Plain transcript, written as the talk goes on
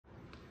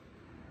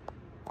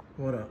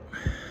What up?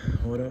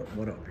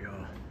 What up,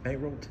 y'all?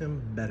 Bankroll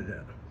Tim betted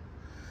up.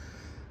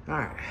 All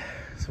right,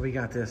 so we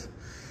got this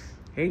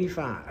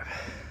 85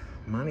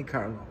 Monte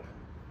Carlo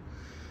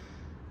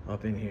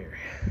up in here.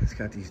 It's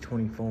got these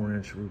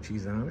 24-inch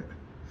RUCCIs on it.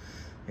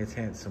 It's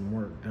had some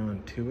work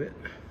done to it.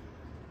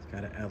 It's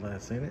got an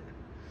LS in it.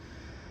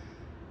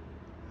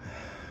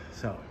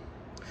 So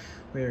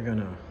we are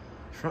gonna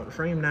front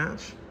frame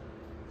notch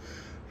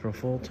for a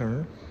full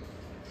turn.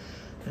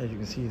 As you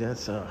can see,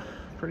 that's a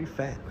pretty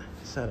fat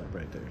setup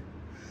right there.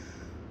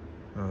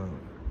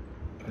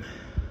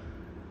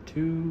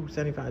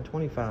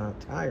 275/25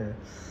 tire,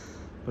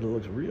 but it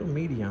looks real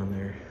meaty on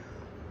there.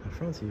 The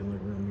front seat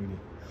look real meaty.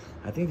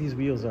 I think these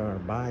wheels are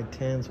by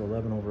 10, so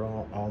 11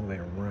 overall, all the way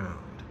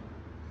around.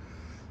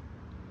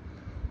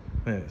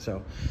 Anyway,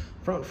 so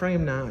front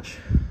frame notch,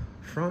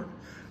 front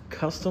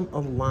custom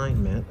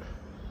alignment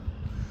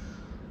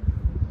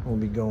will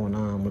be going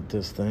on with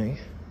this thing.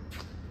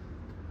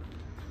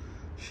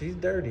 She's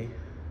dirty.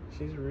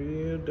 She's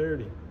real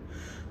dirty.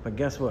 But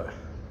guess what?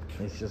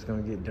 It's just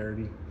gonna get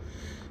dirty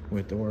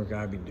with the work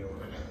I be doing.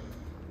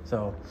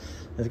 So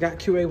it's got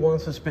QA1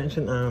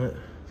 suspension on it.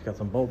 It's got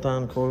some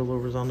bolt-on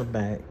coilovers on the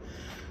back.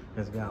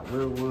 It's got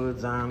real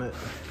woods on it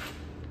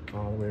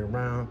all the way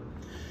around.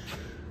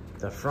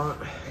 The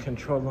front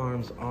control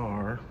arms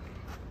are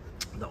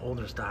the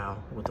older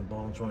style with the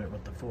ball joint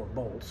with the 4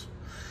 bolts.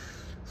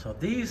 So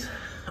these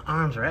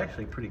arms are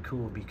actually pretty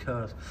cool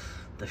because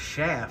the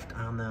shaft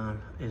on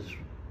them is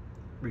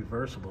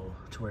reversible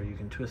to where you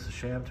can twist the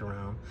shaft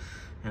around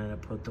and it'll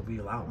put the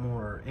wheel out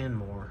more or in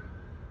more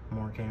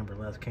camber,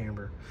 less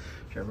camber,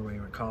 whichever way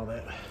you would call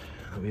that.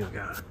 The wheel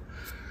got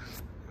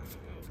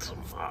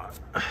some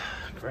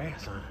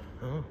grass on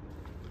it.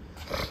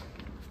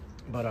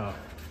 But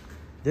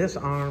this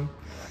arm,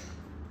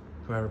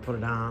 whoever put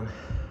it on,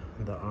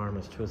 the arm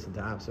is twisted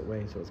the opposite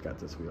way, so it's got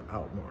this wheel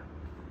out more.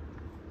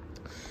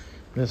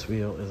 This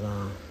wheel is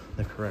on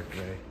the correct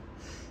way,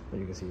 but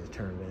you can see it's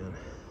turned in,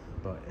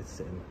 but it's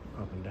sitting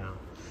up and down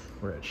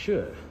where it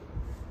should.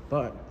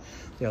 But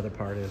the other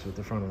part is with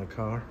the front of the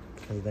car,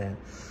 is that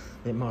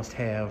it must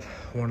have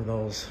one of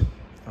those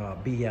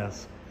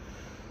BS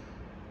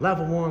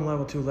level 1,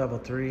 level 2, level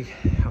 3.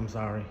 I'm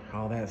sorry,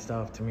 all that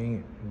stuff to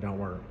me don't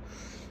work.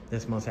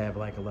 This must have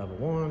like a level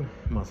 1,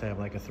 must have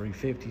like a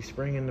 350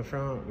 spring in the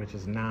front, which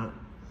is not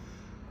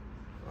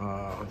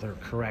the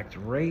correct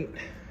rate.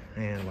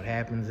 And what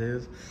happens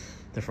is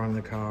the front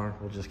of the car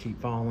will just keep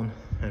falling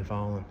and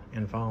falling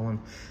and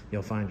falling.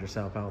 You'll find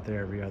yourself out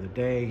there every other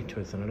day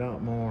twisting it up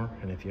more.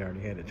 And if you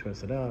already had it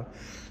twisted up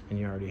and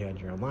you already had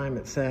your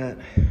alignment set,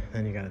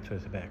 then you got to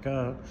twist it back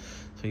up.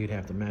 So you'd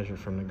have to measure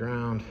from the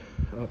ground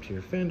up to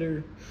your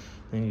fender.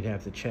 Then you'd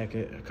have to check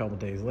it a couple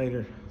days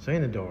later. So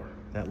in the door,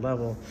 that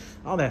level,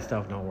 all that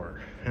stuff don't work.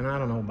 And I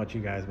don't know about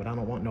you guys, but I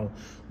don't want no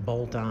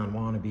bolt-on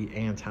wannabe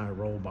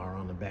anti-roll bar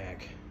on the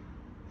back.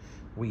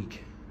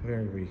 Weak,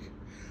 very weak.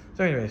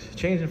 So anyways,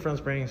 changing front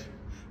springs,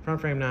 front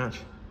frame notch,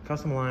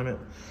 custom alignment.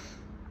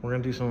 We're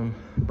gonna do some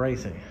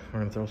bracing. We're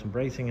gonna throw some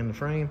bracing in the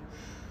frame,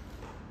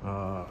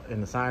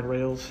 in the side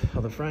rails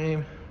of the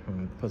frame. We're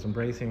gonna put some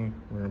bracing.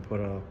 We're gonna put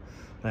a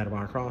ladder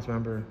bar cross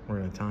member. We're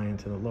gonna tie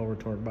into the lower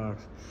torque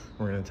box.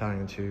 We're gonna tie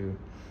into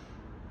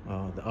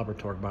the upper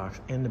torque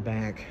box in the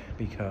back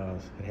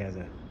because it has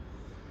a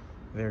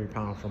very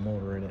powerful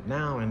motor in it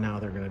now, and now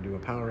they're gonna do a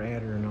power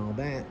adder and all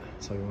that.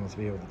 So he wants to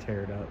be able to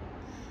tear it up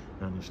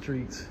on the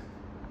streets.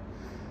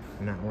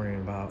 Not worrying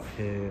about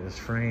his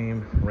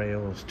frame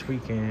rails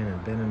tweaking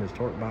and bending his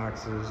torque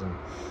boxes and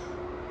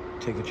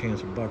take a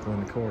chance of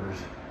buckling the quarters.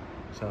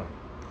 So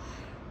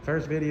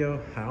first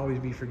video, I always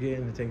be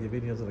forgetting to take the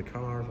videos of the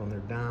cars when they're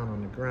down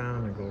on the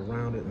ground and go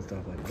around it and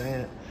stuff like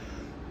that.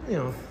 You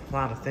know, a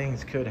lot of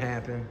things could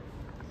happen,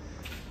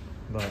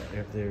 but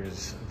if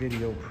there's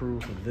video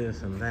proof of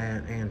this and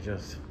that, and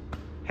just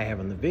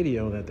having the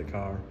video that the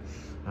car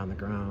on the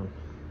ground,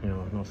 you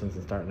know, no sense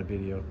in starting a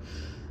video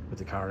with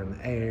the car in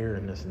the air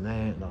and this and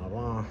that, blah,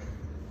 blah.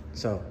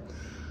 So,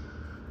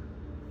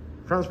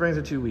 front springs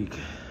are too weak.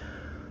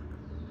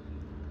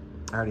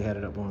 I already had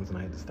it up once and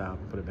I had to stop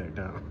and put it back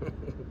down.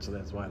 So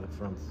that's why the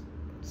front's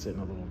sitting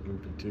a little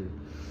droopy too.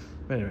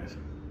 But anyways,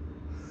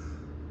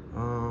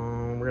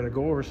 we're gonna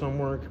go over some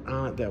work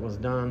on it that was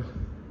done,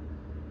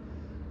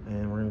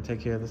 and we're gonna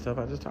take care of the stuff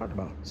I just talked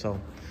about. So,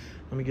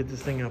 let me get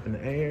this thing up in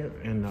the air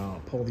and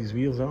pull these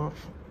wheels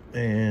off,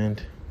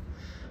 and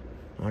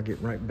I'll get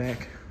right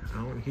back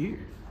on here.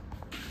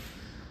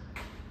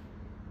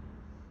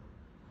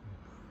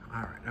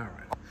 All right.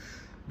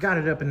 Got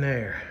it up in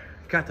there.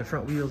 Got the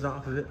front wheels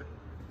off of it.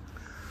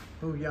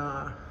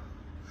 Booyah.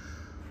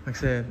 Like I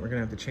said, we're gonna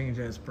have to change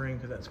that spring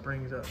because that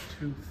spring's up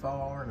too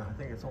far, and I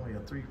think it's only a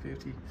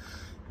 350. It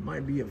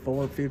might be a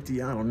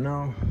 450, I don't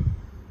know.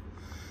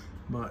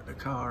 But the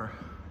car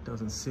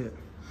doesn't sit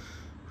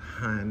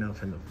high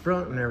enough in the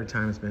front, and every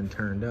time it's been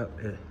turned up,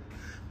 it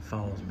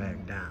falls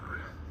back down.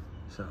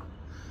 So,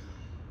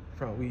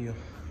 front wheel,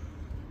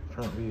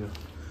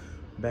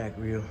 back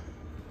wheel,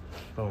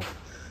 boom.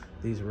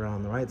 These were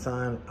on the right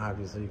side.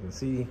 Obviously you can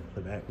see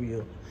the back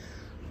wheel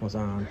was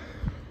on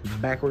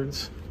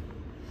backwards.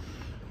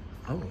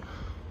 Oh,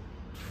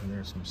 and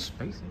there's some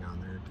spacing on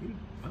there too.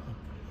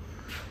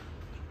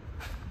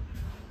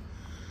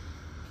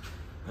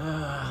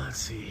 Let's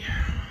see.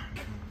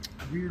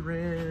 Rear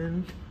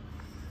end.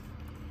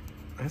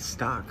 That's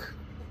stock.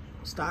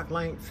 Stock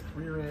length,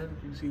 rear end.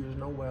 You see there's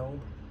no weld.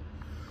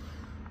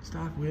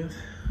 Stock width.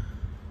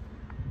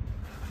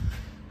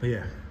 But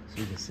yeah,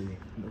 so you can see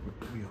the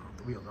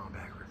wheel going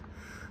backwards.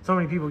 So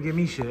many people give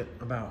me shit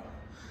about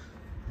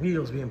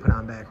wheels being put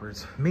on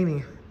backwards.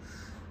 Meaning,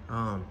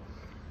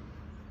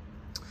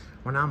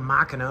 when I'm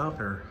mocking up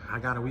or I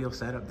got a wheel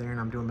set up there and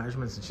I'm doing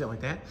measurements and shit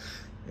like that,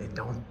 it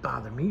don't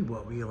bother me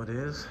what wheel it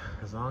is,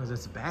 as long as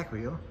it's a back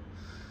wheel.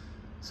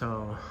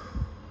 So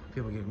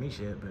people give me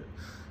shit, but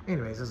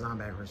anyways, this is on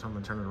backwards, so I'm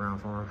gonna turn it around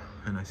for them.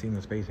 And I seen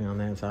the spacing on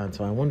that side,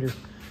 so I wonder,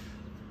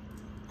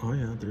 oh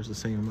yeah, there's the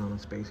same amount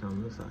of spacing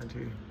on this side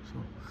too. So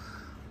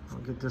I'll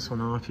get this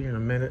one off here in a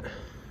minute.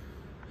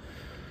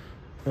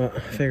 But I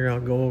figure I'll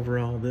go over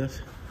all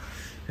this.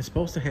 It's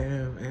supposed to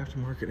have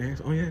aftermarket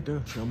axles. Oh yeah, it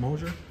does. Got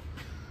Moser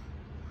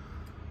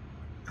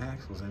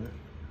axles in it.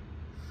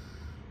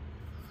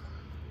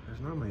 There's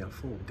normally a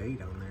full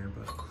date on there,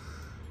 but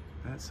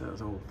that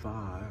says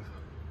 05.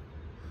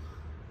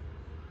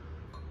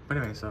 But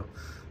anyway, so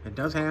it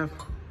does have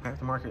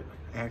aftermarket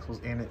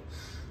axles in it.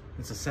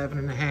 It's a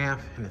 7.5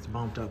 and it's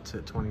bumped up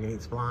to 28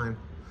 spline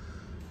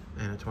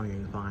and a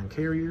 28 spline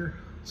carrier.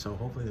 So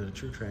hopefully there's a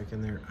true track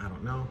in there. I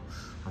don't know.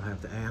 I'll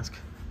have to ask.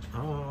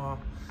 Oh,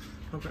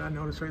 look what I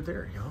noticed right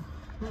there, y'all.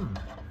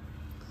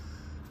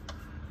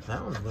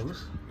 That one's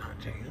loose, not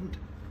jammed.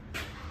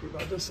 What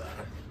about this side?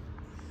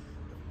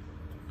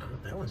 Oh,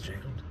 that one's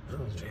jammed. That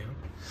one's jammed.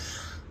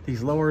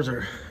 These lowers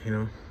are, you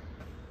know,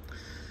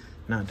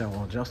 not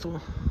double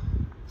adjustable,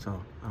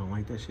 so I don't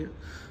like that shit.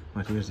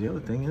 But here's the other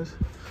thing is,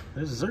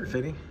 there's a zert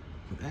fitting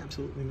with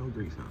absolutely no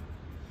grease on it.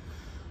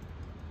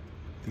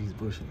 These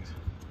bushings.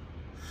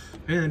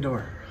 And the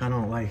door, I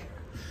don't like.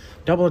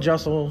 Double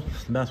adjustable,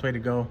 the best way to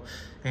go.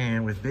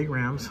 And with big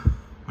rims,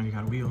 when you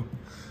got a wheel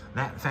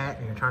that fat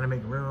and you're trying to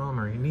make room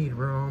or you need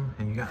room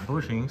and you got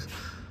bushings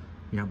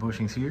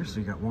here. So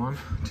you got 1,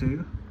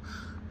 2,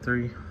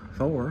 3,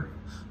 4,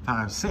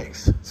 5,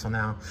 6. So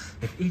now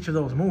if each of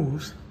those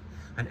moves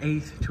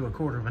 1/8 to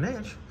 1/4 of an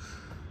inch,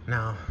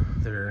 now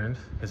the rear end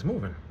is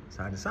moving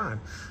side to side.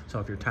 So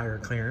if your tire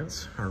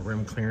clearance or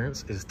rim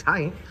clearance is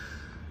tight,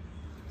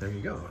 there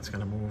you go, it's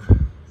gonna move.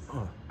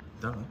 Oh,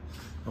 duh.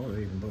 Oh,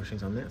 there's even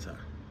bushings on that side.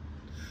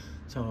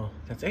 So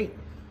that's 8.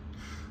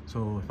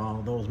 So if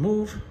all those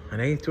move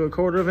 1/8 to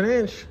 1/4 of an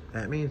inch,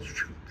 that means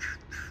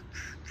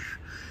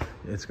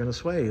it's gonna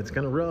sway, it's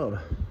gonna rub.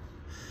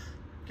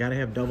 Gotta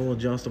have double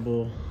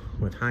adjustable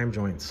with Heim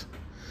joints.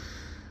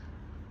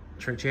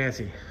 Trick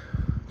chassis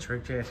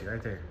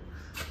right there.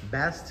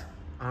 Best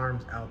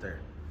arms out there.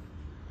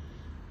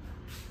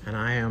 And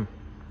I am,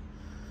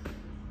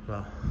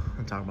 well,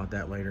 I'll talk about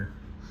that later.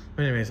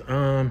 But anyways,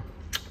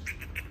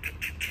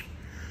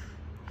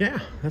 yeah,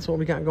 that's what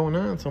we got going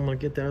on. So I'm gonna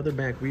get that other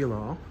back wheel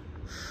off.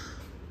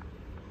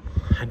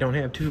 I don't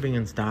have tubing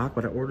in stock,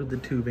 but I ordered the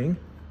tubing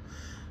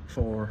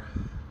for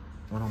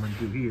what I'm gonna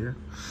do here.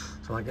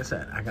 So like I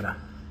said, I gotta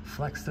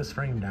flex this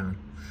frame down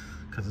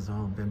because it's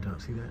all bent up.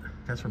 See that?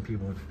 That's from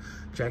people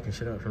jacking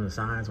shit up from the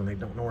sides when they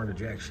don't know where to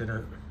jack shit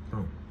up.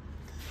 Boom.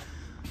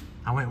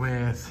 I went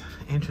with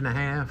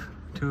 1.5 inch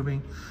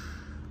tubing.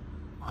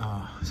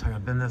 So I gotta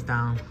bend this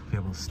down, be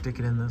able to stick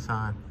it in this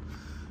side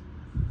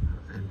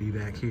and be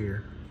back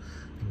here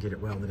and get it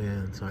welded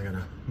in. So I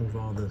gotta move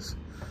all this,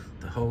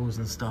 the hose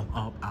and stuff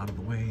up out of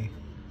the way.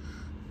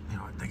 You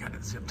know, they got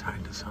it zip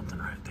tied to something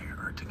right there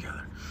or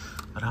together.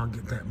 But I'll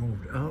get that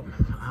moved up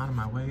out of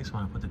my way. So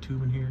when I put the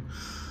tube in here,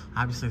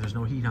 obviously there's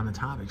no heat on the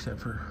top except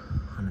for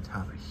on the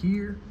top of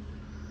here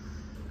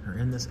or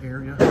in this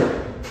area.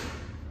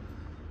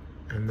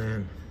 And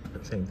then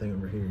the same thing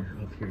over here,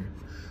 up here.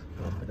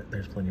 But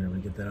there's plenty of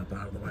room to get that up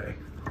out of the way.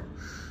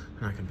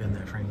 And I can bend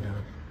that frame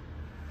down.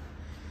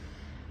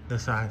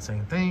 This side,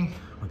 same thing.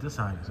 But this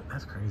side,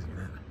 that's crazy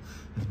that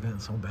it's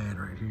bent so bad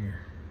right here.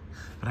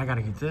 But I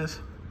gotta get this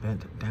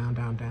bent down,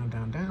 down, down,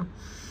 down, down.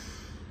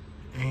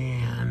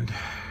 And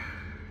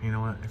you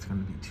know what? It's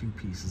gonna be 2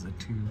 pieces of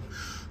tube.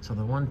 So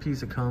the one piece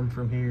that comes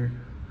from here,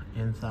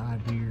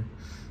 inside here,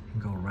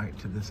 and go right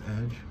to this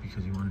edge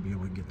because you wanna be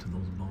able to get to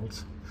those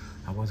bolts.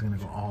 I was gonna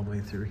go all the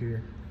way through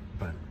here,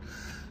 but,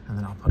 and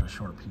then I'll put a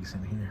short piece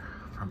in here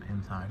from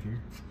inside here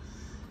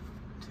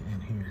to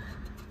in here.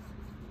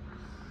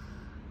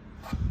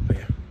 But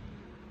yeah,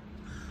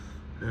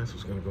 that's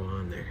what's gonna go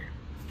on there.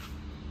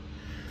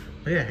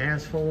 But yeah,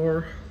 as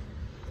for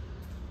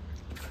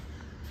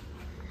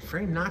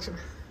frame notching,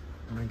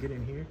 I'm gonna get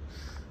in here.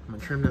 I'm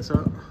gonna trim this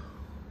up.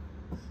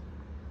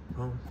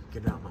 Boom,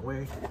 get it out of my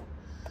way.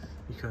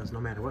 Because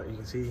no matter what, you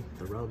can see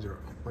the rubs are,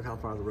 look how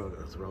far the rub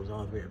is. The rub's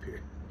all the way up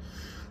here.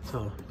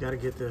 So you gotta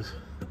get this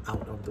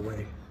out of the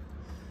way.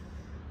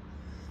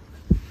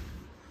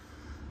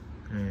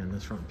 And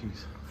this front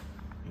piece,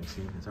 you can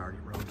see it's already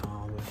rubbed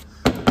all the way.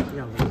 You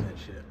gotta lose that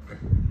shit.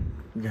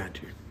 You got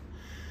to.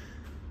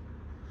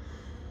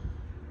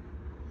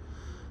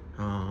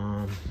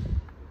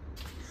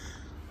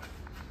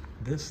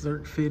 This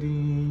Zerk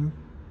fitting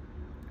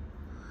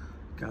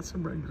got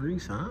some red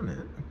grease on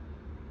it,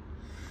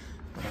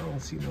 but I don't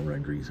see no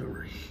red grease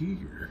over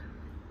here.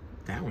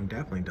 That one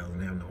definitely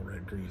doesn't have no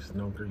red grease,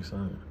 no grease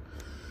on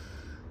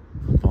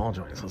it. Ball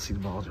joints, let's see the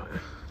ball joint.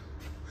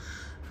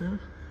 Yeah,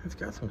 it's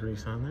got some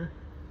grease on there.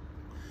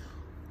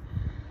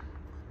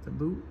 The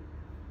boot.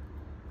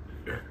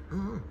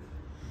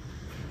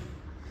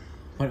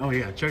 But oh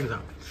yeah, check this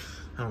out.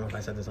 I don't know if I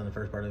said this on the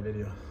first part of the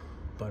video,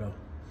 but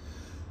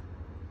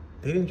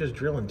they didn't just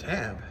drill and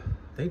tab,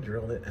 they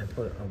drilled it and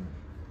put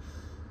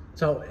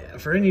so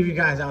for any of you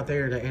guys out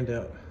there that end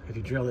up, if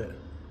you drill it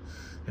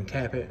and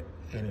tap it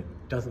and it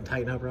doesn't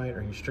tighten up right,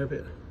 or you strip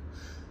it,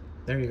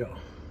 there you go,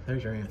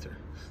 there's your answer.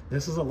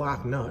 This is a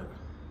lock nut,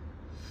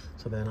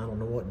 so then I don't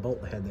know what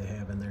bolt head they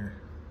have in there.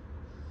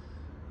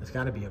 It's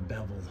got to be a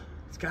beveled,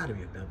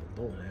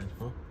 bolt head,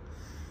 huh?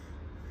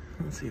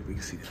 Let's see if we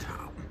can see the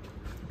top.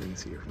 We can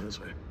see it from this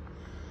way.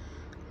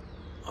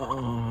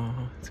 Oh,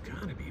 it's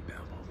got to be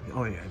beveled.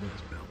 Oh yeah, it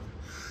is beveled.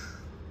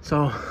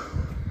 So,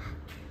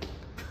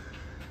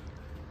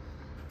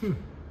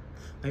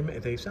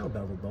 they sell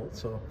beveled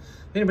bolts, so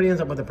if anybody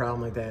ends up with a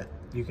problem like that,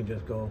 you can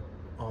just go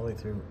all the way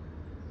through.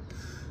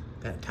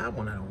 That top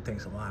one I don't think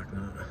is a lock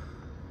nut.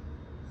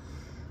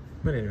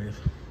 But anyways.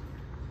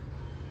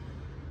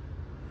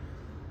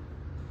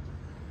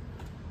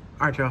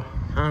 Alright y'all,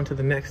 on to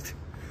the next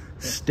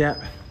step.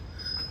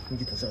 Let me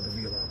get this other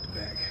wheel out the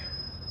back.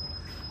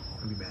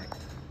 I'll be back.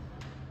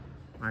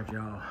 Alright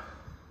y'all,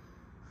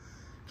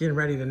 getting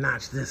ready to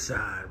notch this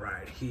side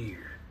right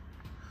here.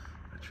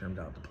 I trimmed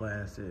out the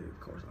plastic. Of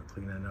course, I'll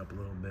clean that up a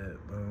little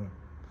bit. Boom.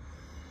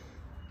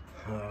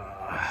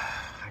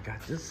 I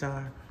got this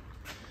side.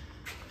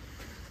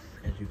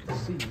 As you can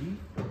see,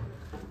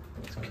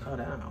 it's cut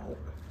out.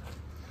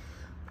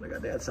 I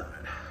got that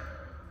side.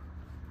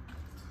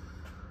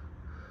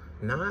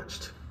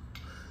 Notched,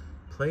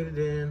 plated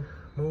in,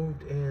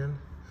 moved in,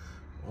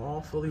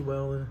 all fully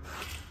welded.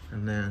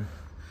 And then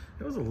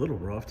it was a little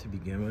rough to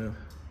begin with.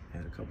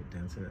 Had a couple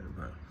dents in it,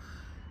 but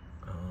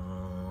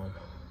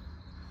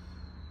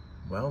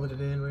welded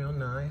it in real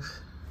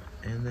nice,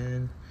 and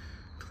then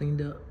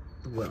cleaned up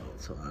the weld.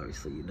 So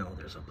obviously, you know,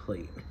 there's a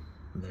plate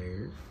there,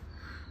 and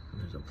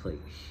there's a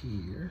plate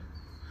here.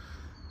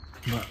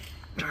 But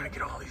I'm trying to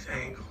get all these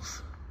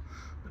angles.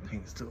 The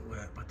paint's still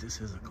wet, but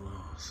this is a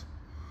gloss.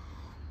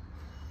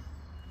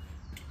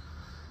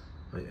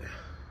 But yeah,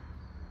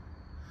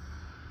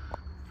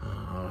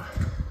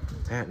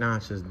 that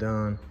notch is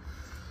done.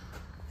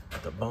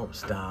 The bump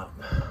stop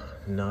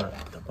nut,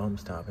 the bump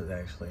stop is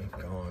actually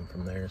gone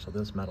from there, so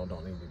this metal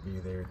don't need to be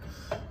there.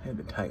 I had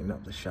to tighten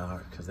up the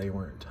shock because they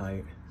weren't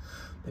tight.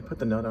 They put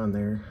the nut on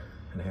there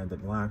and it had the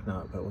lock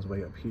nut, but it was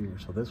way up here.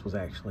 So this was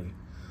actually,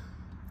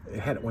 it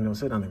had, when it was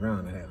sitting on the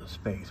ground, it had a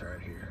space right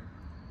here.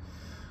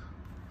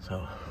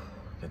 So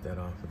get that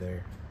off of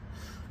there.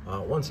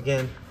 Once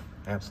again,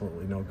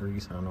 absolutely no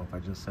grease. I don't know if I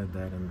just said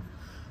that in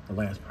the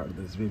last part of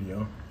this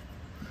video.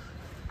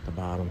 The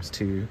bottoms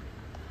too.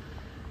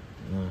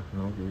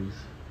 No grease.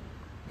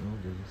 No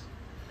grease.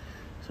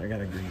 So I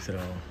gotta grease it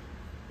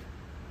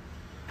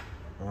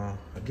all.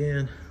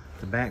 Again,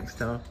 the back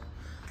stuff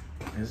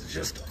is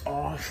just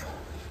off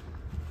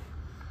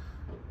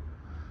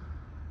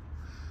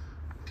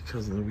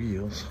because of the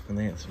wheels, and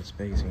they had some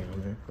spacing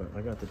on there. But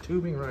I got the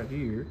tubing right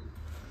here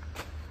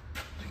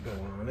to go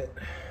on it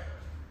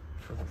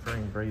for the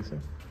frame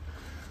bracing.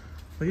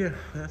 But yeah,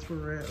 that's where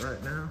we're at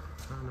right now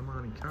on the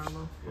Monte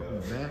Carlo. I'll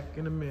be back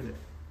in a minute.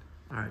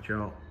 All right,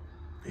 y'all.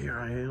 Here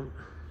I am.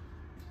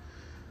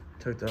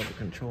 Took the upper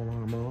control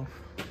arm off.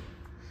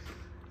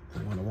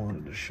 And what I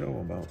wanted to show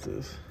about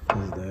this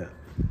is that,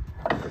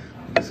 like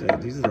I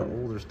said, these are the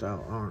older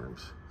style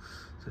arms.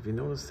 So if you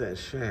notice that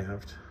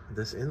shaft,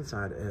 this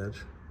inside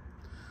edge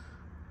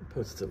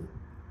puts them,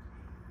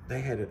 they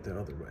had it the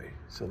other way.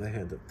 So they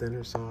had the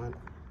thinner side.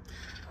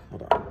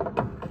 Hold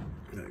on,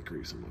 I got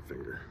grease on my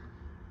finger.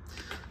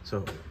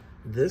 So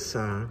this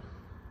side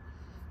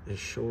is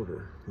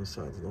shorter, this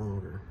side's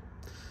longer.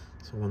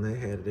 So when they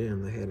had it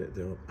in, they had it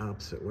the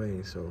opposite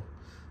way. So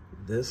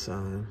this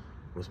side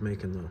was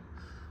making the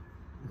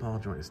ball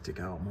joint stick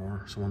out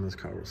more. So when this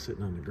car was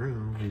sitting on the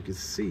ground, you could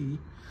see,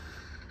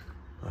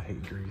 I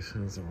hate grease,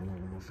 it's all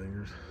over my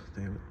fingers,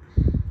 damn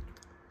it.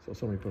 So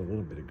somebody put a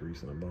little bit of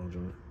grease in a ball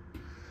joint.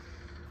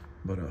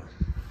 But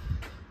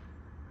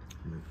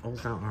old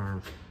style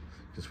arms,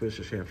 just switch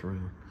the shaft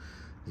around.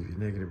 Give you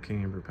negative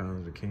camber,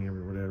 positive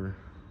camber, whatever.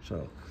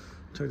 So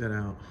took that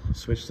out,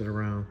 switched it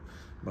around,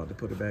 about to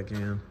put it back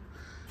in.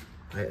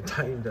 I had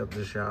tightened up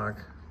the shock,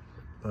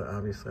 but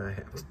obviously I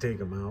have to take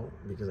them out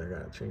because I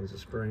gotta change the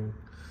spring.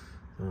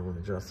 I'm gonna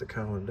adjust the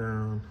collar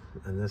down.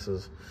 And this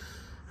is,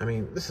 I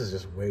mean, this is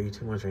just way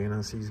too much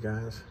anti-seize,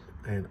 guys.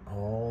 And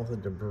all the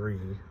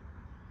debris,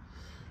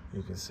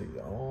 you can see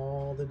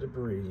all the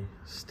debris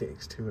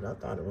sticks to it. I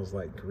thought it was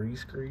like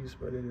grease,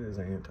 but it is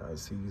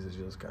anti-seize. It's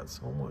just got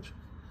so much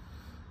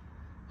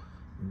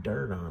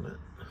dirt on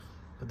it.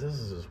 But this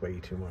is just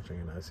way too much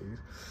anti-seize.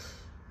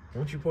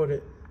 Once you put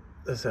it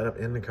the setup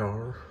in the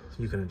car.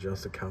 You can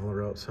adjust the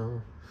collar up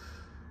some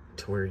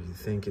to where you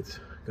think it's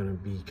gonna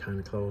be kind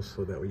of close,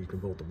 so that way you can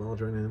bolt the ball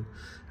joint in,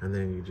 and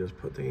then you just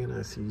put the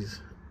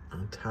NICs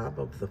on top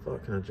of the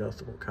fucking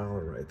adjustable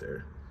collar right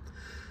there.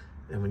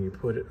 And when you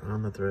put it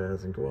on the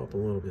threads and go up a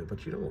little bit,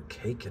 but you don't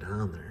cake it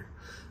on there.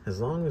 As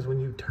long as when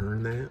you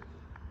turn that,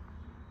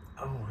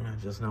 oh, and I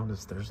just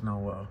noticed there's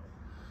no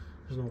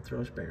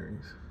thrust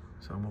bearings.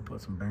 So I'm gonna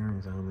put some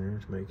bearings on there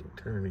to make it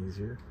turn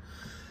easier.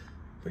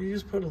 But you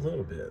just put a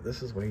little bit.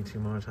 This is way too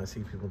much. I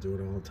see people do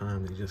it all the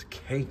time. They just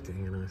cake the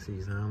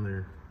NICs on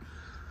there.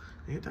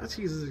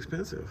 Anti-cheese is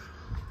expensive,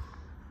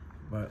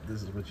 but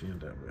this is what you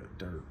end up with,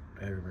 dirt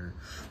everywhere.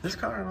 This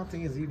car, I don't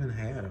think has even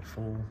had a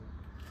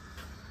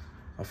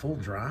full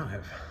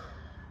drive,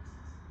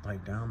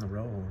 like down the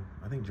road.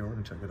 I think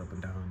Jordan took it up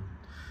and down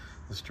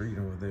the street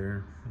over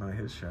there by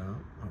his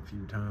shop a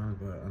few times,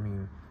 but I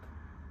mean,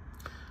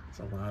 it's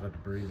a lot of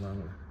debris, a lot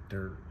of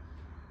dirt.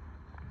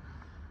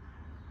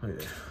 But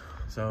yeah,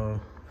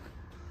 so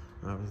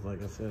obviously,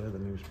 like I said, the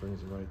new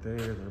springs are right there.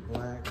 They're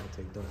black. I'll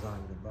take those out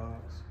of the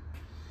box.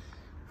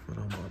 But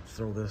I'm gonna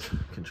throw this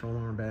control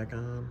arm back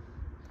on.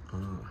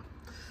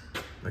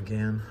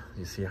 Again,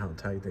 you see how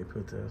tight they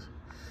put this?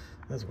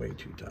 That's way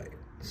too tight.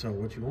 So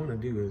what you want to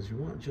do is you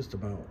want just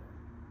about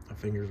a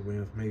finger's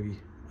width, maybe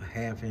a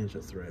 ½ inch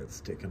of thread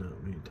sticking out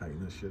when you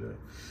tighten this shit up.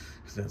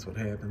 Because that's what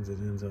happens. It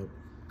ends up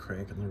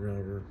cracking the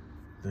rubber,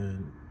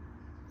 then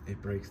it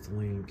breaks the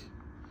link.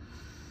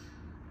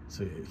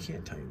 So yeah, you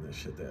can't tighten this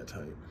shit that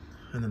tight.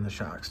 And then the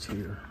shocks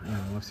too. You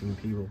know, I've seen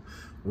people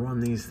run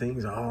these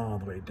things all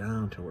the way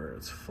down to where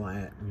it's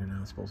flat, and you're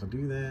not supposed to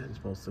do that. You're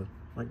supposed to,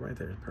 like right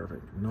there,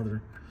 perfect.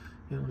 Another,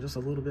 you know, just a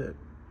little bit.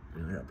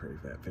 You know, I got pretty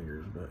fat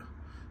fingers, but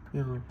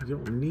you know, you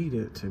don't need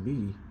it to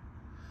be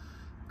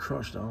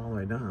crushed all the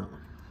way down.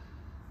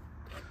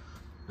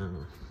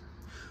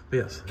 But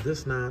yes,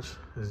 this notch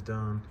is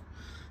done,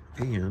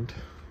 and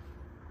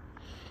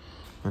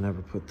I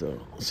never put the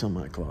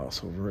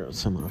semi-gloss over it,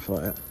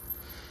 semi-flat.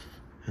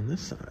 And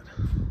this side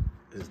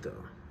is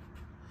done.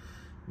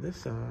 This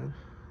side,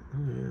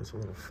 oh yeah, it's a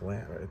little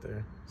flat right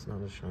there. It's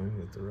not as shiny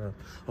as the rest.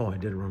 Oh, I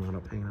did run out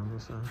of paint on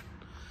this side.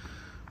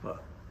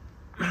 But,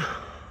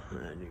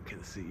 and you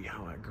can see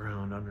how I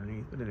ground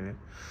underneath. But anyway,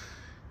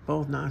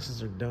 both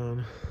notches are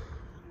done.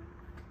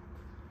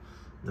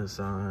 This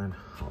side,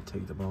 I'll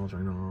take the ball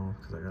joint off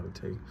because I gotta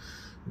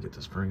get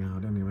the spring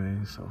out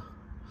anyway. So,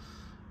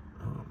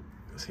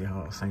 see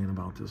how I was saying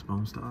about this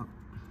bone stop?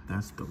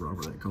 That's the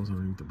rubber that goes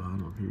underneath the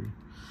bottom of here.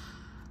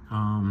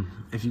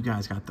 If you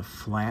guys got the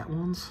flat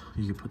ones,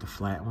 you can put the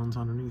flat ones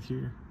underneath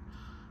here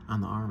on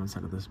the arm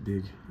instead of this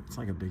big, it's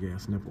like a big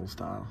ass nipple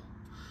style.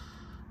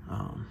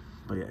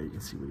 But yeah, you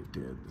can see what it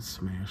did. It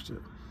smashed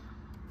it.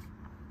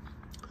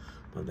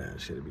 But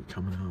that should be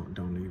coming out,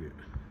 don't need it.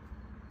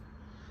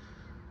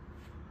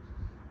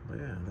 But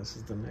yeah, this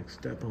is the next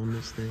step on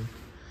this thing.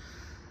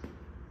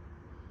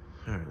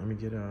 All right, let me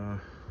get that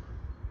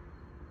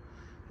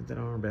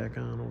arm back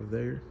on over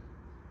there,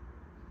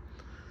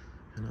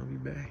 and I'll be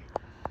back.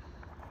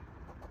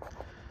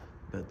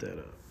 Bet that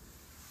up.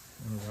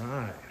 All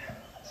right,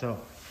 so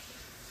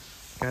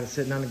got it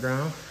sitting on the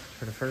ground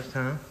for the first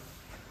time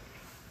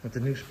with the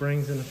new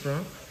springs in the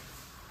front.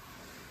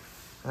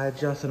 I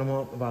adjusted them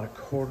up about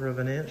 1/4 of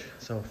an inch,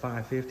 so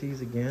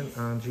 550s again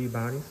on G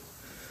bodies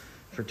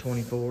for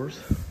 24s.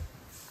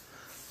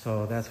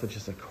 So that's with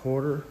just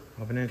 1/4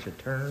 of an inch a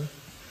turn.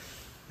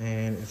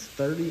 And it's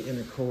 30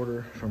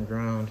 1/4 from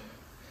ground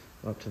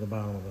up to the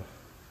bottom of the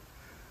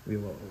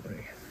wheel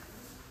opening.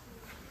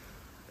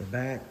 The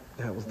back,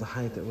 that was the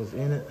height that was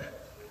in it.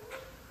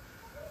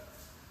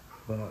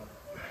 But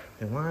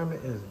the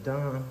alignment is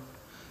done.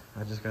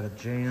 I just gotta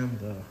jam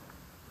the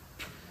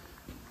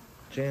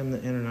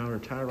inner and outer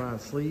tie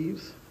rod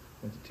sleeves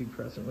with the 2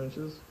 crescent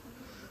wrenches,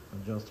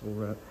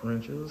 adjustable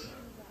wrenches.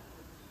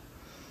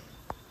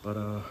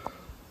 But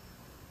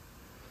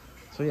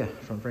so yeah,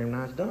 front frame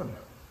notch done.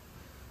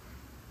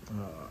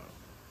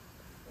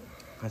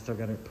 I still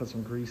got to put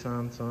some grease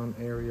on some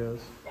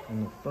areas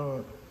in the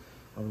front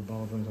of the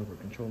ball joints over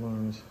control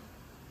arms.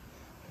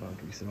 I'll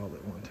grease it all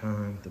at one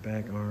time. The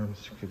back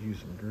arms could use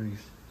some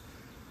grease.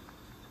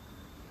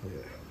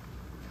 Yeah.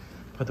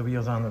 Put the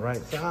wheels on the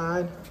right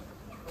side.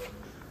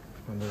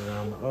 And then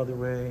around the other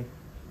way.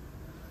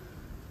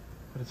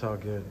 But it's all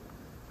good.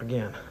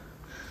 Again,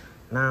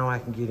 now I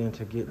can get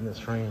into getting this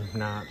frame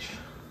notch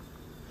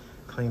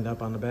cleaned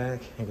up on the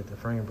back and get the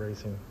frame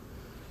bracing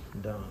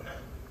done.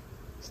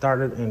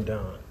 Started and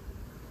done.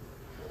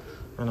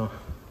 I know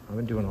I've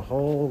been doing a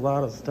whole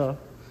lot of stuff,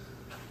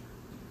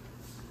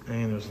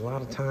 and there's a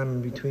lot of time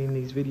in between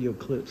these video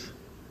clips,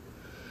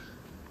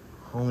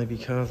 only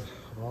because of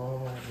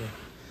all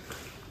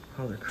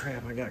the other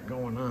crap I got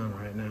going on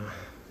right now.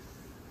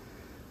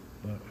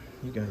 But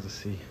you guys will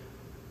see.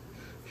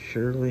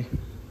 Surely,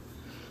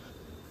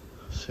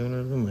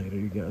 sooner than later,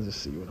 you guys will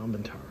see what I've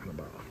been talking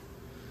about.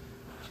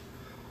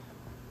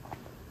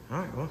 All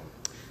right, well,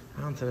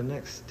 on to the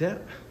next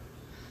step.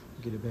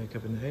 Get it back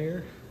up in the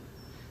air,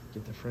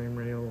 get the frame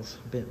rails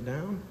bent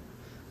down,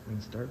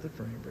 and start the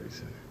frame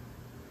bracing.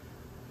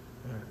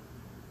 All right,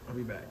 I'll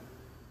be back.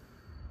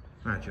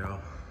 All right, y'all.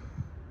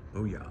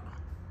 Booyah.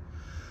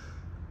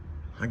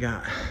 I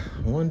got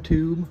one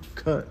tube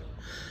cut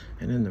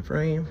and in the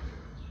frame.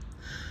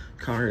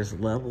 Car is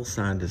level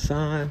side to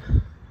side.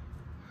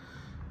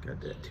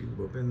 Got that tube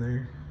up in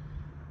there.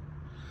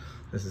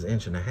 This is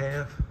 1.5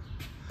 inches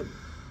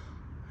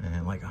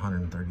and like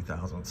 130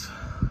 thousandths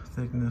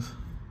thickness.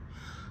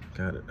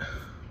 Got it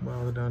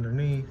welded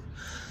underneath.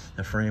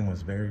 The frame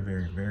was very,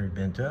 very, very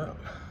bent up.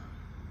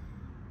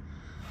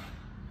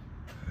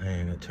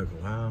 And it took a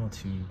while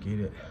to get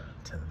it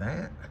to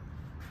that.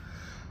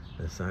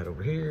 This side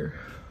over here.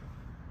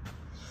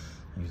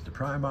 Used the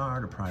pry bar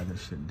to pry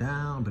this shit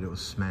down, but it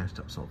was smashed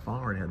up so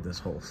far. It had this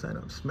whole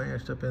setup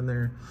smashed up in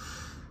there.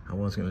 I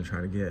was gonna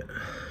try to get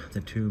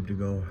the tube to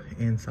go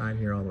inside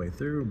here all the way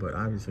through, but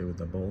obviously with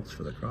the bolts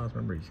for the cross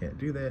member, you can't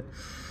do that.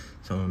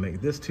 So I'm gonna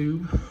make this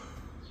tube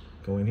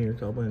go in here a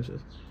couple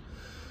inches,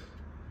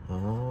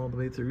 all the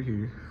way through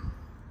here.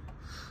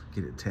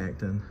 Get it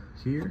tacked in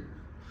here,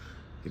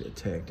 get it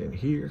tacked in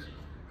here,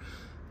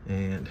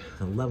 and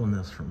the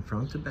levelness from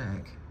front to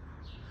back,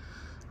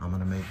 I'm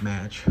gonna make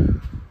match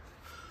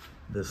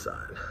this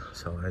side.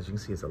 So as you can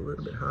see, it's a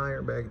little bit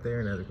higher back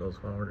there, and as it goes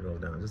forward, it goes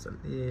down just a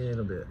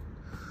little bit.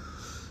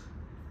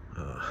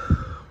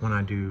 When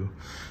I do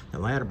the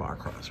ladder bar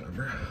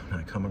crossover,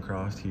 I come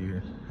across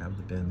here, have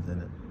the bends in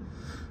it,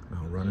 and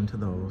I'll run into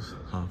those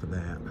off of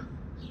that.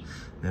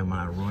 Then when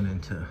I run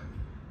into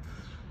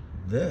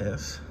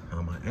this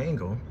on my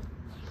angle,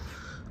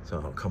 so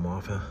I'll come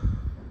off a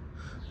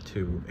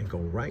tube and go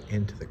right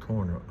into the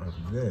corner of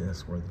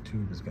this where the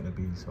tube is gonna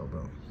be, so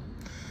boom.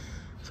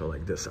 So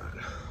like this side,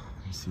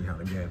 you see how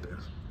the gap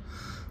is.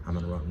 I'm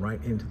gonna run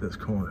right into this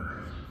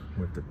corner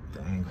with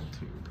the angle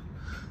tube.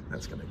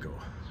 That's gonna go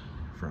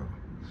from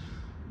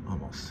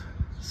almost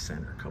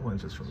center, a couple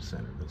inches from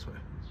center this way.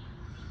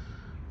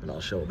 But I'll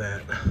show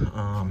that.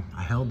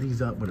 I held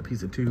these up with a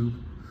piece of tube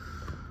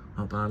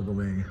up out of the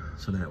way,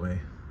 so that way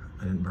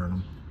I didn't burn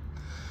them.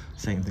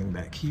 Same thing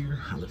back here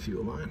on the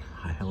fuel line.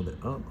 I held it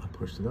up, I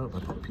pushed it up, I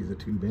put a piece of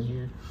tube in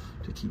here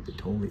to keep it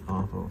totally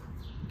off of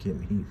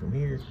getting heat from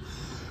here.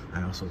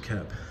 I also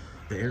kept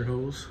the air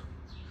hose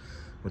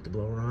with the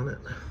blower on it,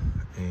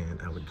 and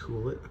I would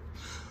cool it.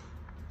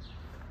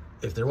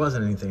 If there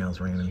wasn't anything else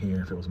ran in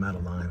here, if it was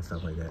metal lines,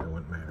 stuff like that, it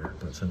wouldn't matter.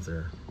 But since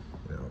they're,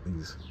 you know,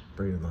 these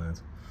braided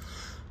lines,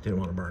 didn't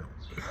want to burn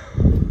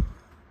them.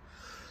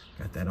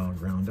 Got that all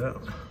ground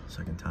up,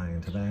 so I can tie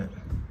into that.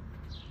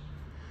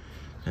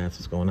 That's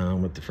what's going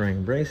on with the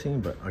frame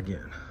bracing, but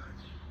again,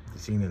 you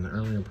seen in the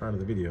earlier part of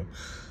the video,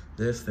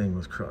 this thing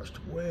was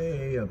crushed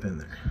way up in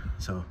there.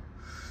 So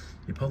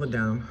you pull it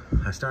down.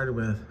 I started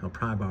with a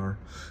pry bar,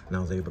 and I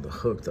was able to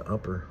hook the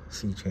upper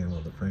C channel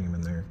of the frame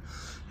in there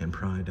and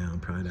pry down,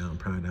 pry down,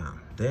 pry down.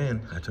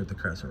 Then I took the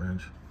crescent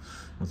wrench,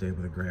 was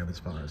able to grab as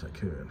far as I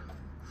could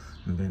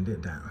and bend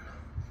it down.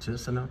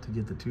 Just enough to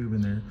get the tube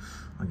in there.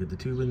 I'll get the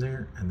tube in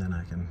there, and then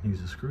I can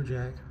use a screw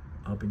jack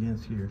up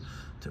against here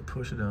to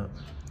push it up,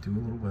 do a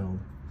little weld,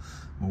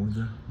 move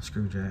the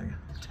screw jack,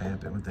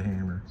 tap it with the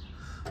hammer,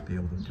 be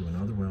able to do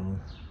another weld,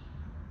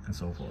 and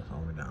so forth,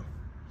 all the way down.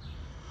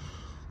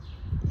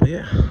 But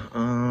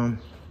yeah,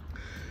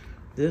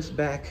 this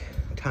back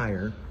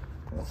tire,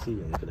 let's see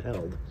if it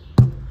held.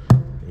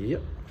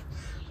 Yep.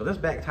 So this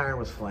back tire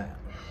was flat.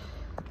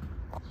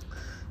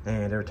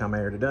 And every time I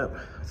aired it up,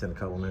 within a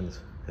couple minutes,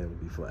 it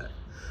would be flat.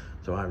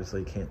 So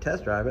obviously you can't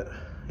test drive it.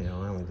 You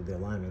know, I only did the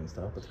alignment and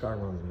stuff, but the car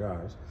runs and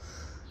drives.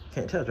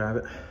 Can't test drive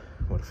it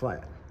with a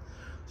flat.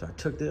 So I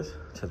took this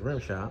to the rim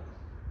shop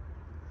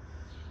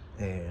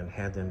and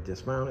had them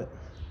dismount it.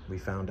 We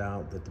found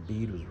out that the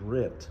bead was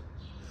ripped,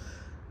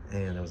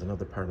 and there was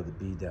another part of the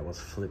bead that was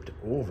flipped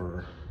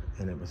over,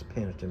 and it was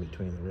pinched in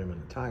between the rim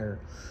and the tire,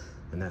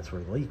 and that's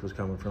where the leak was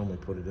coming from. We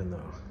put it in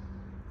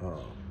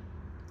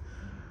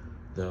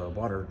the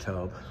water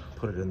tub,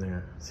 put it in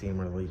there, seeing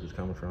where the leak was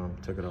coming from,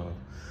 took it off,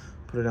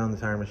 put it on the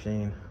tire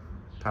machine,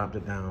 popped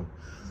it down.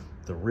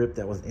 The rip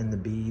that was in the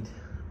bead,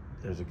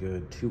 there's a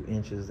good 2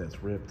 inches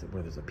that's ripped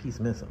where there's a piece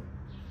missing.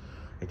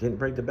 It didn't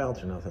break the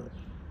belt or nothing.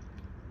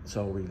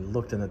 So we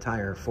looked in the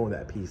tire for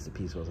that piece, the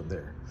piece wasn't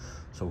there.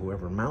 So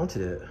whoever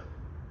mounted it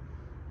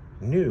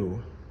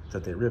knew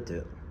that they ripped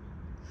it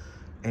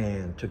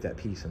and took that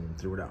piece and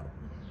threw it out.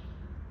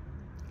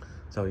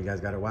 So you guys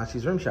gotta watch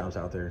these rim shops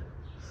out there.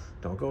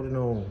 Don't go to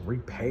no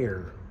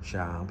repair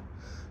shop.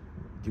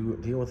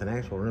 Deal with an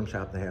actual rim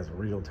shop that has a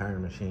real tire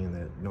machine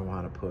that know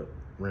how to put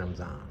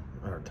rims on,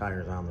 or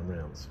tires on the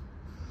rims.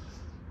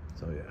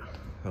 So yeah,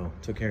 so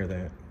took care of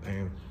that,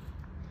 and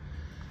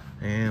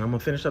I'm gonna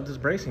finish up this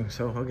bracing.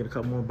 So I'll get a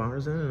couple more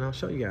bars in and I'll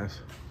show you guys.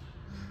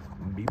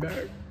 Be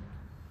back.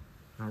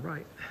 All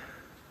right.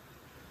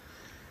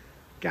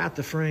 Got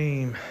the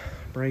frame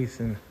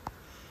bracing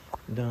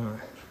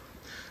done.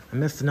 I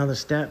missed another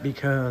step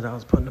because I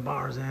was putting the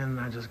bars in and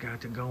I just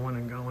got to going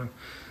and going.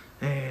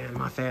 And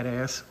my fat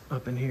ass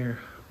up in here,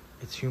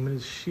 it's humid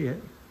as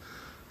shit.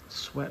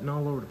 Sweating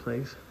all over the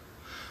place.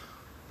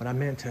 But I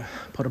meant to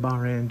put a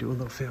bar in, do a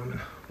little filming.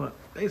 But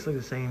basically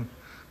the same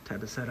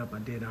type of setup I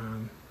did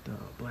on the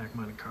black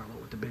Monte Carlo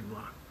with the big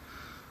block.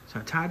 So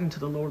I tied into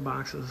the lower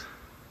boxes,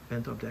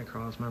 bent up that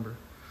cross member,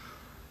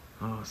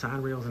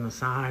 side rails in the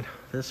side.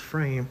 This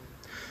frame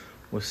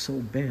was so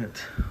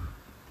bent,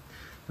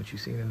 which you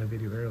seen in the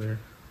video earlier,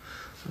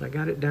 but I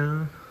got it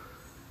down,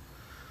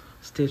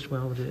 stitch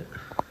welded it,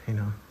 you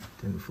know,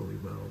 didn't fully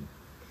weld,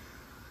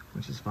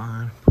 which is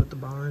fine. Put the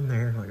bar in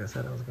there, like I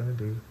said I was gonna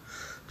do.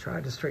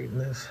 Tried to straighten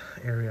this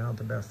area out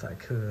the best I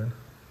could,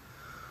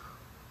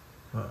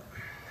 but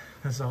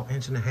that's all 1.5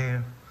 inches,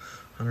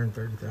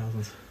 130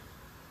 thousandths.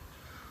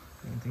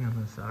 Anything on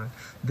this side.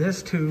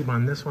 This tube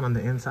on this one on the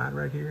inside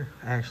right here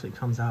actually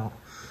comes out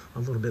a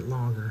little bit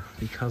longer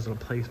because of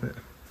the placement.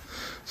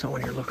 So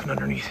when you're looking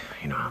underneath,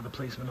 you know how the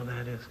placement of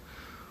that is.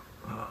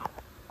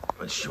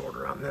 It's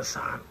shorter on this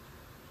side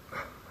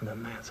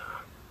than that side.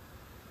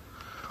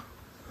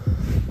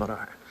 But all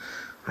right,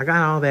 I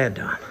got all that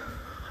done.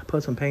 I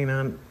put some paint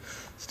on it.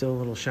 Still a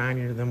little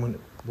shinier than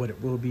what it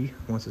will be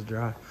once it's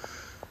dry.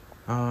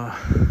 I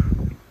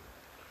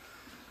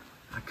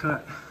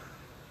cut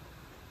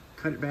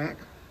it back,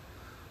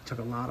 took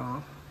a lot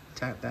off,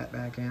 tapped that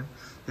back in.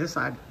 This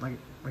side, like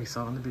we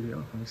saw in the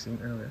video, we seen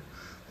earlier,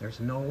 there was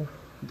no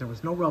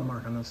rub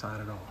mark on this side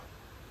at all.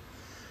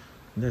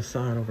 This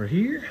side over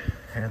here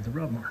had the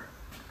rub mark.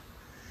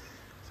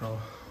 So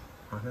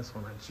on this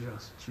one, I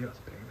just painted.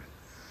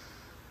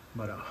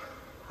 But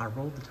I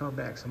rolled the tub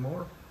back some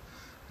more,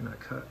 and I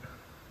cut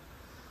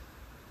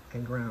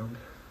and ground.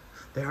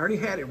 They already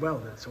had it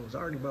welded, so it was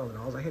already welded.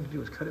 All I had to do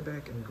was cut it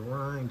back and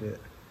grind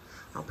it.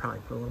 I'll probably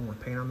put a little more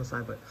paint on the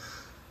side, but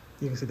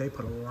you can see they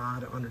put a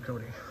lot of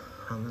undercoating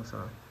on this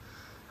side.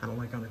 I don't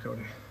like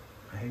undercoating.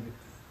 I hate it.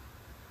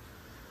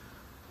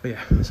 But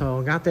yeah,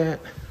 so got that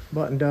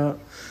buttoned up.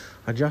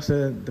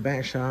 Adjusted the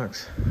back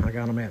shocks. I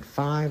got them at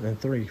 5 and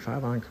 3.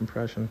 5 on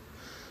compression,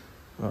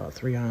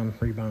 3 on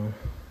rebound.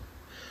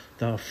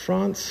 The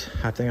fronts,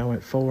 I think I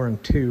went 4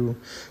 and 2.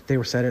 They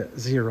were set at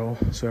 0,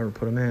 so I ever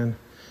put them in.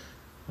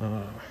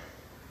 I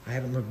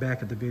haven't looked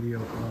back at the video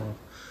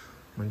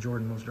when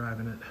Jordan was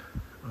driving it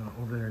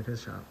over there at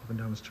his shop, up and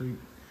down the street.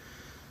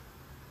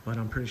 But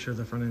I'm pretty sure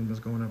the front end was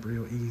going up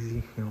real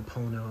easy, you know,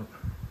 pulling up.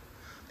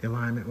 The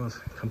alignment was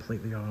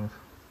completely off.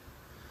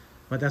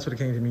 But that's what it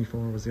came to me for,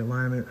 was the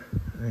alignment.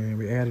 And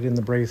we added in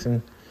the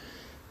bracing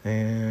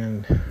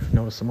and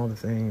noticed some other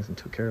things and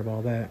took care of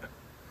all that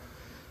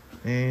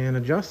and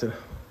adjusted.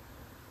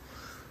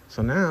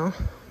 So now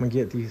I'm gonna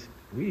get these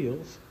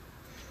wheels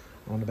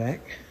on the back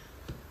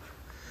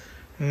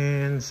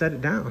and set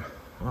it down.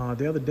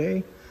 The other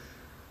day,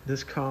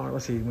 this car,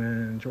 let's see,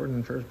 when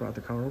Jordan first brought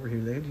the car over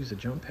here, they had used a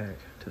jump pack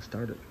to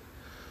start it.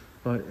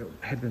 But it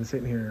had been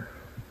sitting here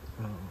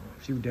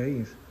a few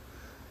days.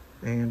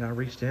 And I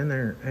reached in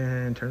there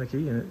and turned the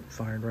key and it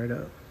fired right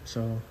up.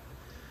 So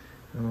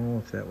I don't know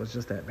if that was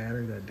just that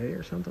battery that day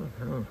or something.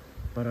 I don't know.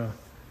 But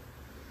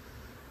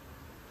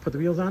put the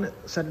wheels on it,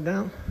 set it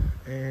down,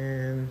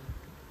 and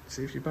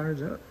see if she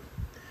fires up.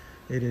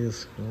 It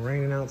is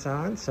raining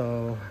outside,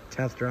 so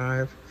test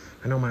drive.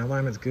 I know my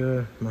alignment's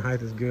good, my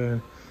height is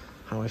good.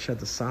 How I set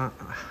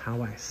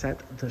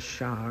the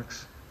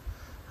shocks,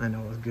 I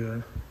know is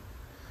good.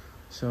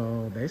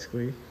 So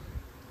basically,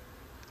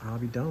 I'll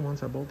be done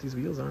once I bolt these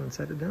wheels on and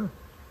set it down.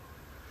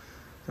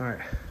 All right,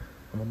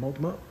 I'm gonna bolt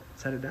them up,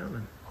 set it down,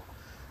 and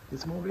get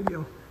some more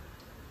video.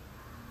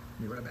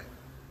 Be right back.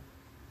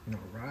 All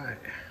right,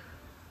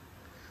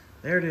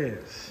 there it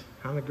is,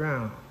 on the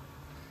ground.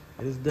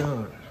 It is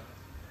done.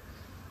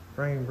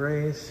 Frame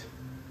brace,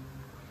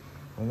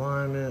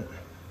 alignment,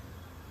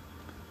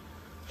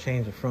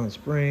 change the front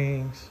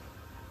springs.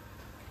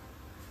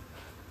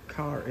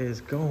 Car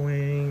is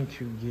going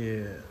to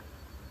get,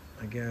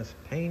 I guess,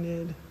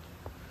 painted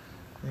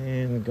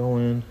and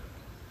going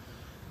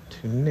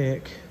to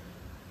Nick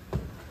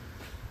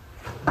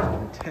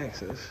in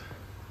Texas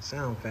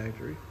Sound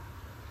Factory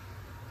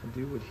to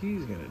do what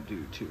he's gonna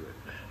do to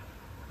it.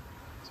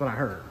 That's what I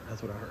heard.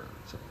 That's what I heard.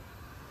 So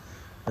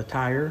the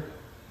tire,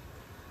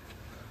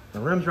 the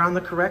rims are on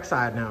the correct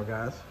side now,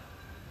 guys.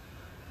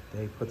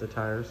 They put the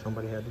tires,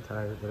 somebody had the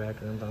tires, the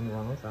back rims on the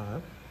wrong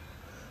side.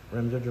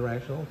 Rims are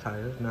directional,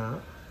 tires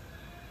not.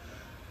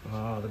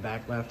 The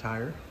back left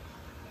tire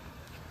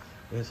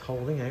is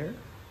holding air.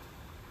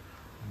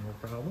 No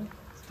problem.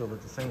 Still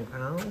at the same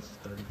pounds,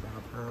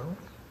 35 pounds.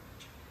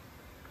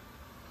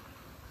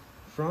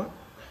 Front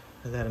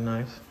is at a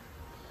nice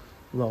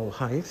low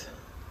height.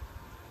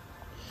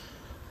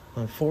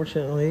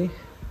 Unfortunately,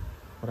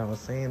 what I was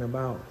saying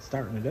about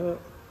starting it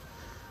up,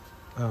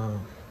 I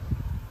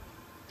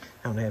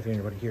don't have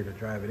anybody here to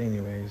drive it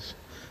anyways,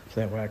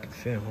 so that way I can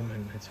film,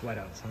 and it's wet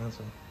outside.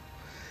 So,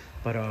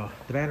 but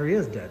the battery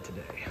is dead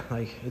today.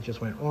 Like, it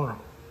just went on.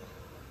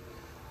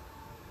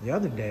 The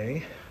other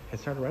day, it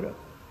started right up.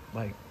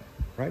 Like,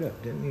 right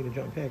up. Didn't need a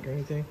jump pack or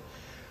anything.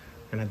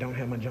 And I don't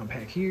have my jump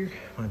pack here.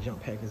 My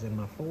jump pack is in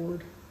my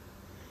Ford.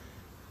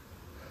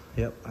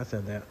 Yep, I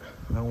said that.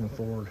 I own a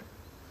Ford,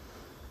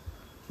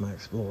 my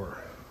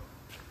Explorer.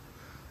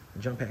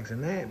 The jump pack's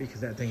in that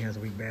because that thing has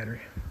a weak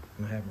battery.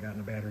 And I haven't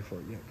gotten a battery for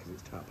it yet because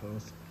it's top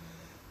post.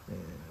 And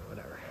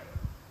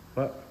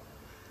But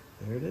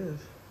there it is.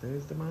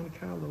 There's the Monte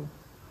Carlo.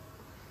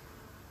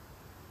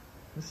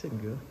 It's sitting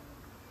good.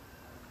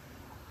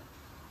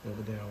 The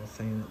other day I was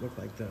saying it looked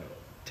like the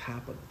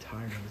top of the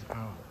tire was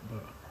out,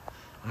 but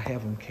I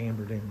have them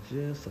cambered in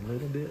just a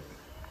little bit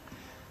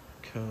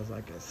because,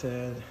 like I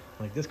said,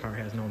 like this car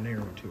has no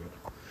narrow to it.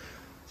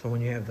 So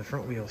when you have the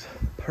front wheels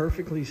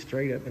perfectly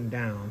straight up and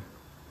down,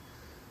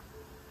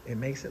 it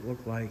makes it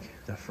look like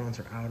the fronts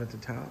are out at the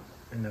top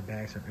and the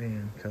backs are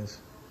in, because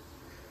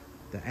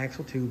the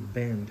axle tubes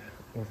bend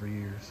over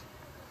years.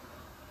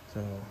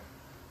 So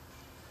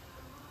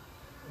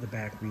the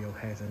back wheel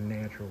has a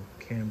natural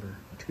camber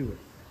to it.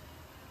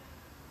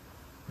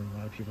 And a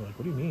lot of people are like,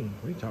 what do you mean?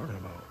 What are you talking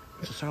about?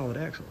 It's a solid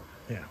axle.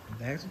 Yeah,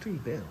 the axle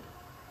tubes bend.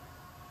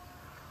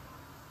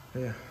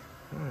 Yeah,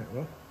 all right,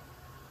 well,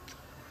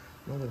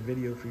 another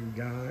video for you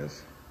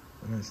guys.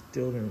 And I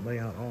still didn't lay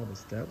out all the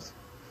steps,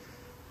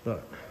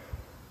 but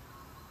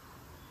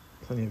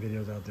plenty of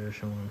videos out there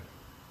showing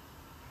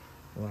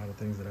a lot of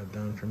things that I've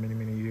done for many,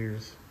 many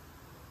years.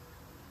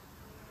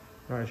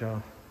 All right,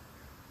 y'all.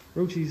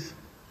 RUCCI's.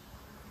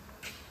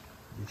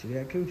 Get you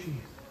that coochie.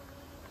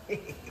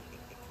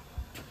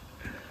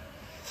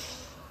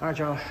 All right,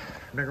 y'all.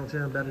 Bankroll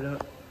 10, bedded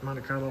up.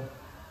 Monte Carlo.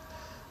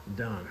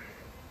 Done.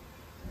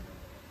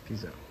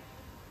 Peace out.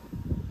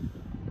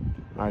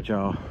 All right,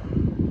 y'all.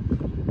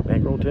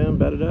 Bankroll 10,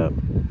 bedded up.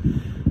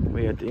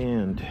 We at the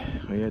end.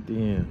 We at the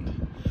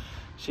end.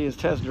 She is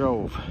test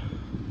drove.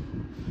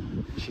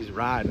 She's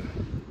riding.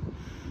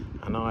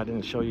 I know I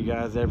didn't show you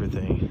guys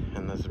everything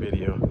in this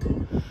video,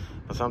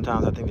 but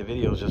sometimes I think the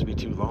videos just be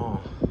too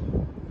long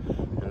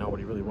and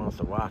nobody really wants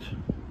to watch.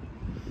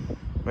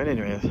 But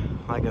anyways,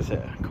 like I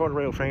said, quarter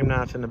rail frame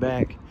knots in the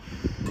back.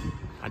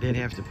 I did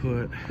have to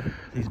put,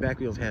 these back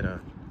wheels had a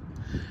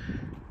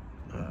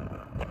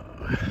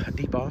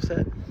deep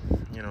offset,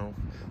 you know,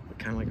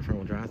 kind of like a front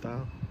wheel drive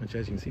style, which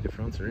as you can see the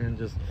fronts are in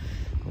just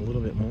a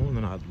little bit more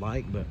than I'd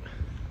like, but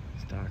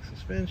stock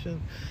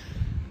suspension.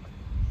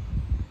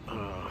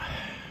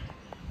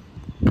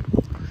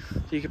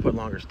 So you can put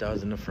longer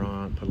studs in the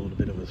front, put a little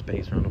bit of a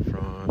spacer on the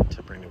front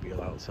to bring the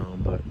wheel out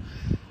some, but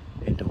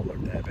it don't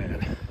look that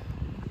bad.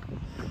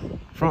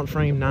 Front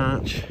frame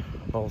notch,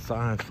 both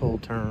sides, full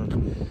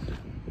turn.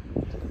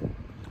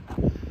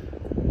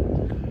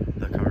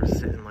 The car's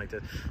sitting like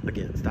this.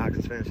 Again, stock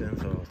suspension,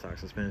 so stock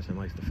suspension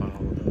likes to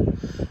follow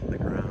the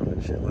ground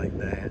and shit like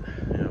that.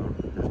 You know,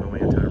 there's no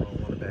anti-roll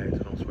on the back, so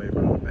don't sway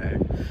around the back.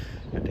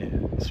 Got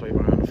that sway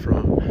bar on the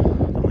front.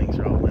 The links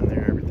are all in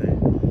there, everything.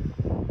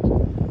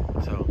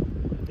 So,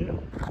 yeah.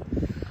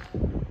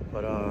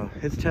 But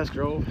it's test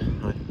drove.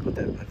 I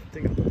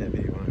think I put that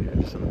video on here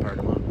just in the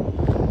parking lot.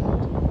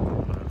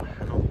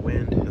 I know the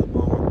wind is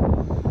blowing.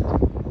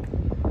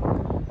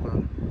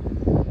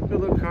 Good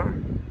little car.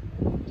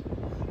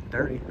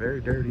 Dirty,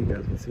 very dirty. You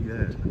guys can see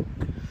that.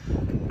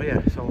 But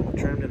yeah, so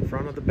trimmed in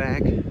front of the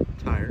back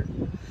tire.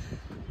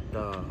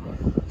 The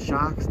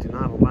shocks do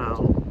not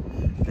allow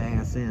the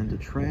ass end to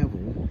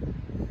travel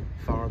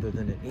farther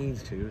than it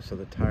needs to, so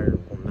the tire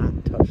will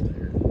not touch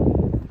there.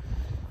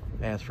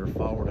 As for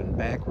forward and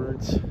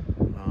backwards,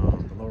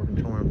 the lower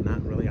control arm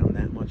not really on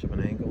that much of an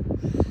angle.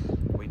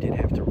 We did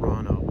have to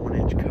run a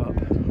 1-inch cup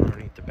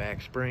underneath the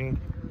back spring.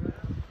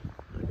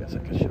 I guess I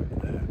could show you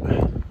that.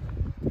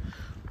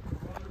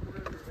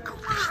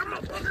 Climb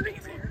up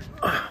underneath here.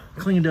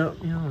 Cleaned up,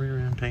 you know, rear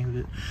end painted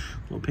it.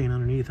 A little paint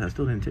underneath. I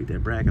still didn't take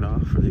that bracket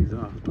off for the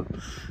exhaust, but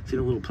see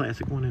the little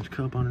plastic 1-inch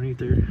cup underneath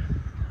there?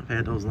 I've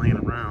had those laying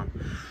around.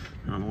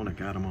 I don't know what I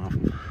got them off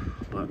of,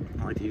 but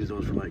I like to use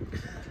those for like,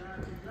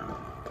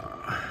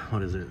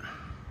 what is it?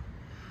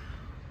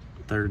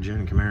 3rd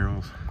gen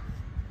Camaros,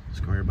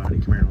 square body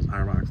Camaros,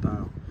 Airbox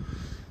style.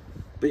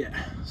 But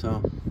yeah,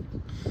 so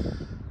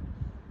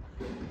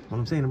what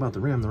I'm saying about the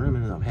rim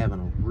ended up having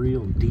a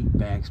real deep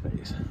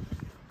backspace.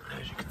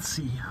 As you can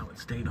see how it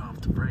stayed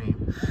off the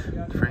frame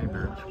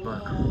notch,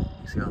 but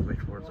you see all the way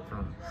towards the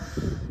front.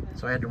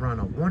 So I had to run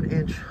a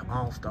 1-inch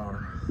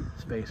all-star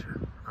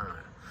spacer on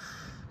it.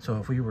 So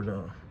if we were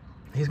to,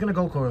 he's gonna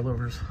go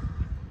coilovers.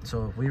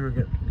 So if we were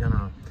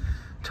gonna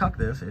tuck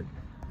this,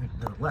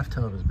 the left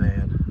tub is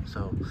bad,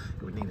 so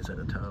it would need a set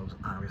of tubs,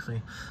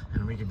 obviously.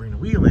 And we could bring the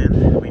wheel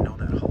in, we know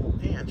that whole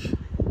inch.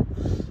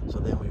 So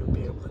then we would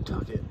be able to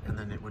tuck it, and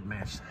then it would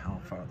match how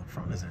far the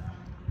front is in.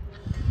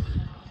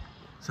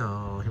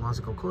 So he wants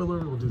to go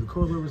coilover, we'll do the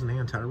coilovers and the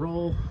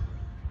anti-roll.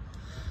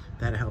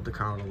 That'll help the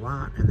car a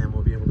lot, and then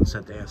we'll be able to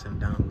set the ass end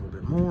down a little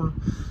bit more.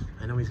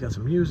 I know he's got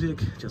some music,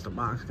 just a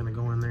box gonna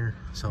go in there,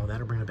 so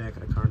that'll bring the back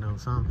of the car down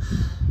some.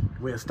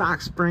 With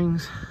stock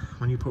springs,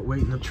 when you put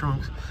weight in the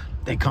trunks,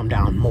 they come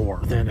down more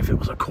than if it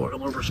was a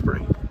coilover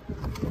spring.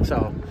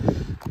 So,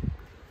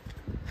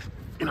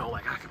 you know,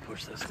 like I could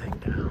push this thing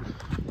down.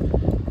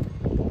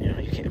 You know,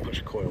 you can't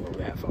push a coilover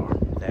that far,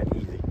 that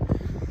easy.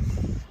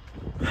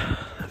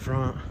 The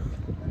front,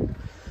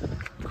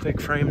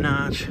 quick frame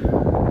notch,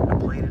 I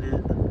plated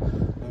it,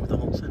 moved the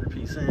whole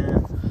centerpiece in.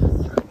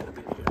 Try to get a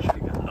video, show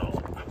you guys.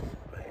 Oh,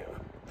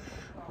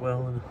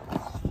 well,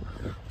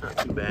 not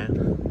too bad.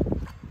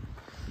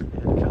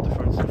 And cut the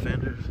fronts and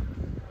fenders.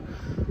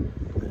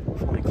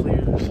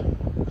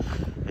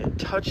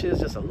 touches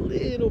just a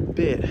little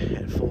bit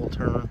at full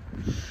turn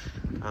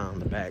on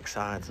the back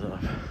sides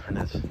of, and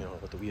that's, you know,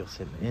 with the wheel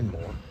sitting in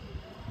more.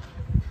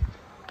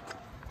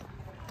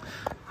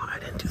 Oh, I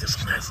didn't do this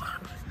on that side,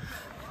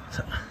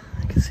 so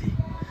you can see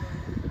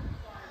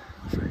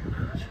the frame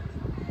notch.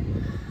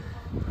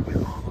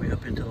 Wheel all the way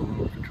up into the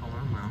little control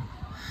arm mount,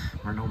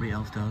 where nobody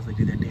else does. They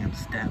do that damn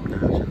step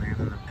notch in there, and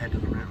then the edge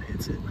of the rim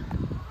hits it.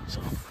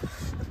 So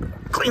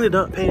cleaned it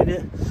up, painted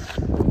it.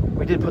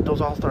 We did put those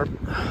all-star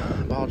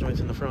ball joints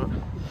in the front,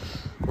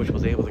 which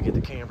was able to get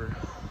the camber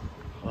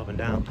up and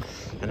down,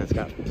 and it's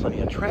got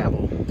plenty of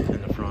travel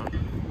in the front,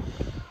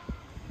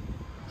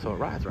 so it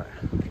rides right,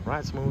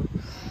 rides smooth.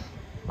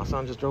 My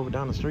son just drove it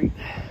down the street.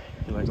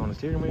 He likes on the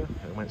steering wheel,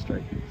 and it went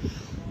straight.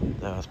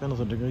 The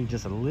spindles are degreased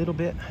just a little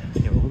bit,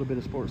 you know, a little bit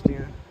of sport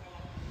steering.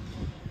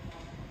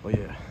 But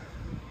yeah.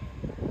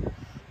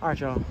 All right,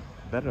 y'all.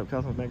 Better Up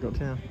Customs Bankroll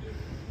 10.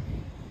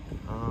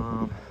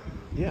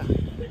 Yeah,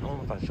 I don't know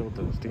if I showed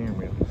the steering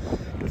wheel.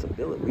 It's a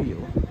billet wheel,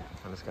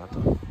 and it's got the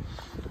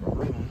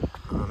ring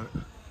on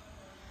it.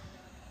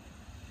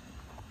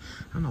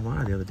 I don't know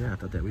why the other day I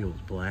thought that wheel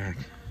was black.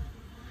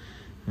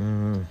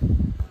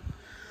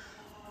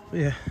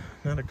 Yeah,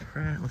 not a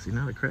crack. Let's see,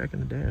 not a crack in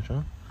the dash,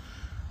 huh?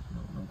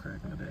 No crack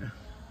in the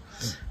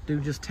dash.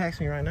 Dude just texted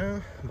me right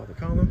now. I'm about to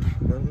call him,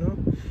 let him know.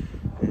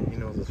 And he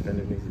knows his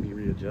fender needs to be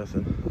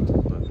readjusted.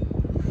 But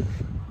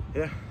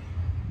yeah,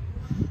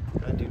 I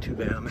didn't do too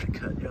bad on that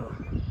cut, y'all.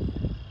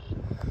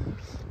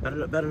 Bet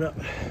it up.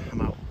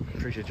 I'm out.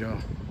 Appreciate y'all.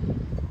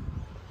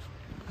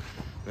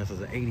 This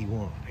is an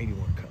 81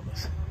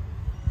 cutlass.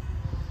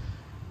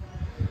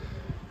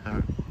 All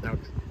right, that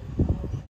was